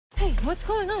What's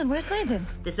going on? Where's Landon?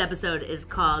 This episode is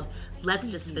called Let's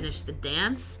Just Finish the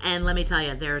Dance. And let me tell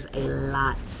you, there's a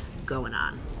lot going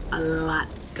on. A lot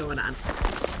going on.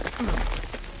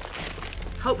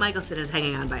 Hope Michelson is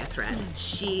hanging on by a thread.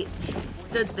 She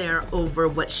stood there over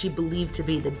what she believed to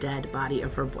be the dead body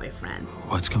of her boyfriend.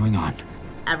 What's going on?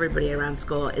 Everybody around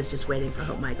school is just waiting for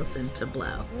Hope Michelson to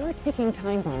blow. You're taking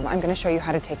time bomb. I'm going to show you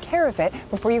how to take care of it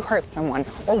before you hurt someone,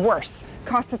 or worse,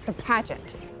 cost us the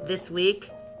pageant. This week,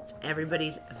 it's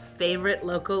everybody's favorite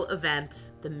local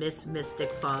event, the Miss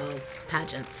Mystic Falls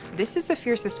pageant. This is the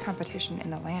fiercest competition in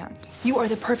the land. You are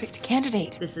the perfect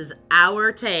candidate. This is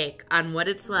our take on what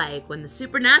it's like when the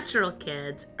supernatural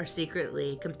kids are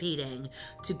secretly competing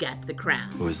to get the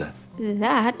crown. Who is that?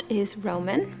 That is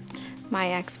Roman, my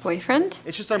ex-boyfriend.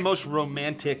 It's just our most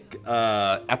romantic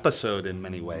episode in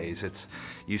many ways.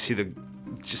 You see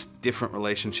just different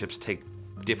relationships take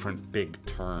different big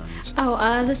turns.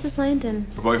 Oh, this is Landon.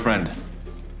 Her boyfriend.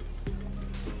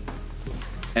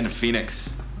 And a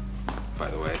phoenix, by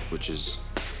the way, which is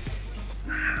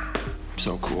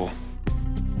so cool.